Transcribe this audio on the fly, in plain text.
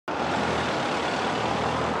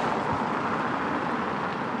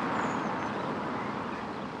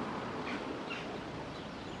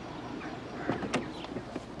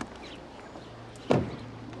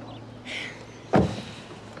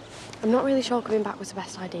I'm not really sure coming back was the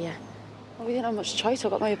best idea. Well, we didn't have much choice. I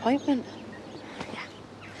got my appointment. Yeah.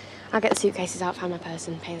 I'll get the suitcases out, find my purse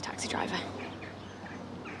and pay the taxi driver.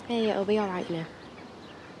 Hey, it'll be all right, you know.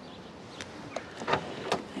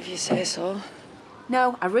 If you say so.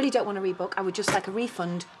 No, I really don't want to rebook. I would just like a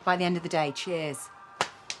refund by the end of the day. Cheers.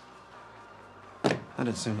 That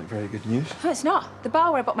didn't sound like very good news. No, it's not. The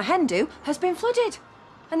bar where I bought my hen do has been flooded.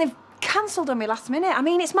 And they've cancelled on me last minute. I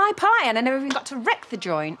mean, it's my party and I never even got to wreck the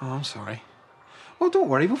joint. Oh, I'm sorry. Well, don't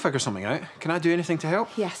worry, we'll figure something out. Can I do anything to help?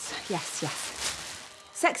 Yes, yes, yes.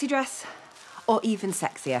 Sexy dress or even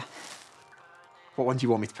sexier. What one do you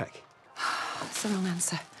want me to pick? That's the wrong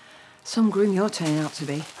answer. Some groom you're turning out to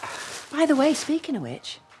be. By the way, speaking of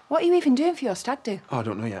which, what are you even doing for your stag do? Oh, I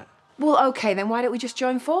don't know yet. Well, OK, then why don't we just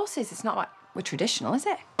join forces? It's not like we're traditional, is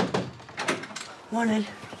it? Morning.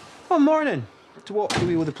 Oh, morning. To what do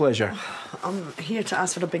we owe the pleasure? I'm here to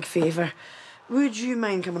ask for a big favour. Would you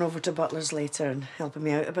mind coming over to Butler's later and helping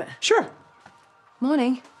me out a bit? Sure.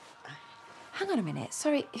 Morning. Hang on a minute.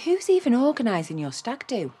 Sorry, who's even organising your stag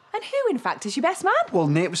do? And who, in fact, is your best man? Well,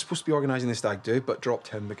 Nate was supposed to be organising the stag do, but dropped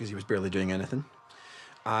him because he was barely doing anything.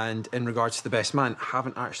 And in regards to the best man,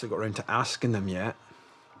 haven't actually got around to asking them yet.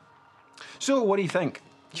 So, what do you think?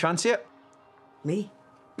 You fancy it? Me?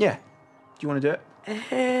 Yeah. Do you want to do it?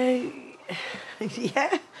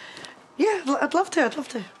 Yeah. Yeah, I'd love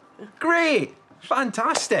to. Great!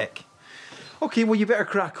 Fantastic! OK, well, you better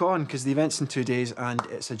crack on, because the event's in 2 days and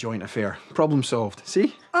it's a joint affair. Problem solved.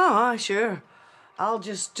 See? Oh, sure. I'll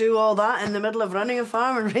just do all that in the middle of running a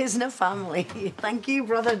farm and raising a family. Thank you,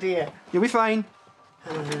 brother dear. You'll be fine.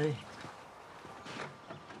 Aye.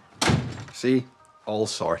 See? All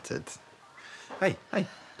sorted. Hey,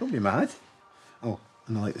 don't be mad. Oh,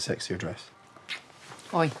 and I like the sexier dress.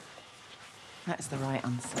 Oi. That's the right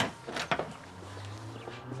answer.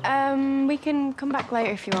 We can come back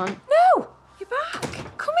later if you want. No! You're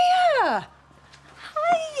back. Come here.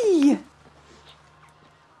 Hi.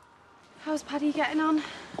 How's Paddy getting on?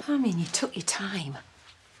 I mean, you took your time.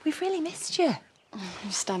 We've really missed you.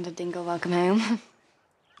 Standard dingle welcome home.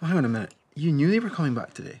 Oh, hang on a minute. You knew they were coming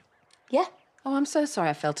back today? Yeah. Oh, I'm so sorry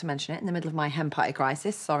I failed to mention it in the middle of my hen party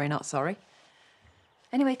crisis. Sorry, not sorry.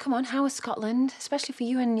 Anyway, come on, how was Scotland? Especially for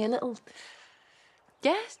you and your little...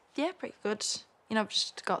 Yeah, pretty good. You know, I've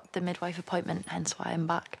just got the midwife appointment, hence why I'm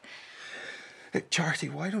back. Hey, Charity,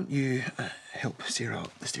 why don't you help Sarah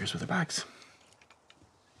up the stairs with her bags?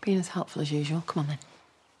 Being as helpful as usual. Come on, then.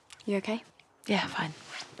 You okay? Yeah, fine.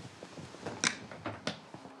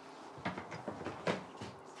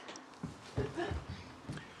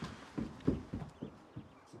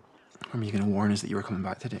 When were you going to warn us that you were coming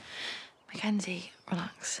back today? Mackenzie,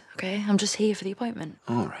 relax, OK? I'm just here for the appointment.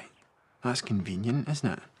 All right. That's convenient,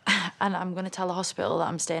 isn't it? And I'm going to tell the hospital that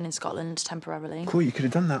I'm staying in Scotland temporarily. Chloe, you could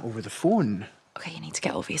have done that over the phone. OK, you need to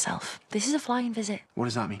get over yourself. This is a flying visit. What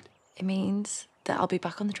does that mean? It means that I'll be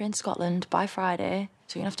back on the train to Scotland by Friday,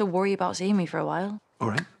 so you don't have to worry about seeing me for a while. All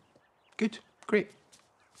right. Good. Great.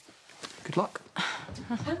 Good luck.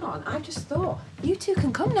 Hang on, I just thought. You two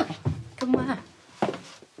can come now. Come where?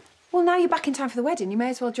 Well, now you're back in time for the wedding. You may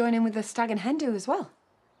as well join in with the stag and hen do as well.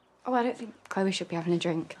 Oh, I don't think Chloe should be having a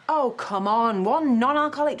drink. Oh, come on. One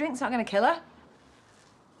non-alcoholic drink's not going to kill her.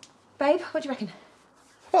 Babe, what do you reckon?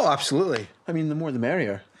 Oh, absolutely. I mean, the more the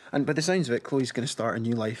merrier. And by the sounds of it, Chloe's going to start a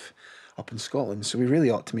new life up in Scotland, so we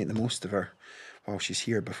really ought to make the most of her while she's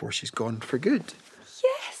here before she's gone for good.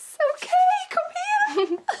 Yes, OK, come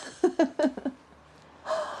here.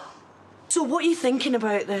 So what are you thinking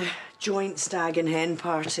about the joint stag and hen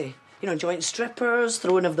party? You know, joint strippers,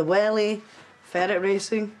 throwing of the welly, ferret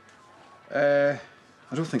racing? I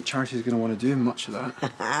don't think Charity's going to want to do much of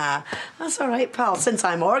that. That's all right, pal. Since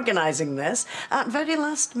I'm organising this, at very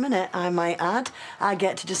last minute, I might add, I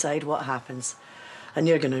get to decide what happens. And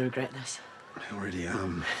you're going to regret this. I already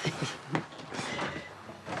am.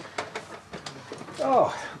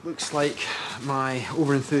 Oh, looks like my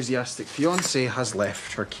over-enthusiastic fiancée has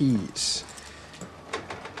left her keys.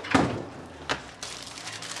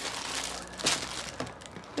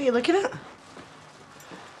 What are you looking at?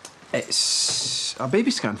 It's a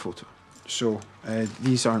baby scan photo. So,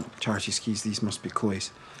 these aren't Charity's keys, these must be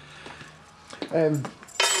Chloe's. I'll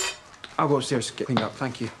go upstairs, get cleaned up,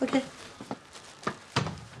 thank you. Okay.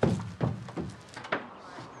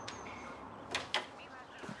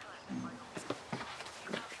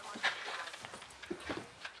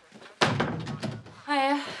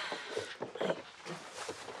 Hiya.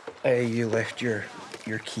 You left your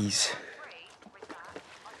keys.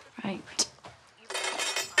 Right.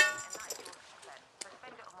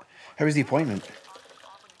 How was the appointment?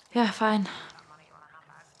 Yeah, fine.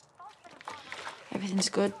 I Everything's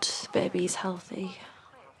good. The baby's healthy.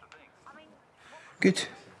 Good.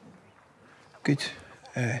 Good.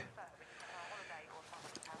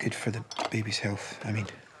 Good for the baby's health, I mean.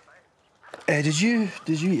 Did you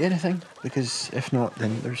eat anything? Because if not,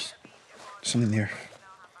 then there's something there.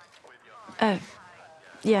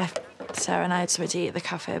 Yeah, Sarah and I had something to eat at the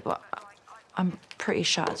cafe, but I'm pretty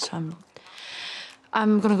shattered, so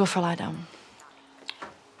I'm gonna go for a lie down.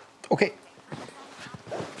 Okay.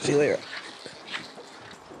 See you later.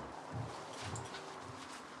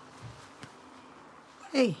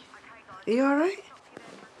 Hey, are you all right?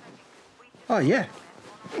 Oh, yeah.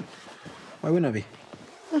 Why wouldn't I be?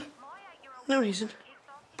 No reason.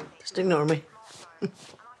 Just ignore me.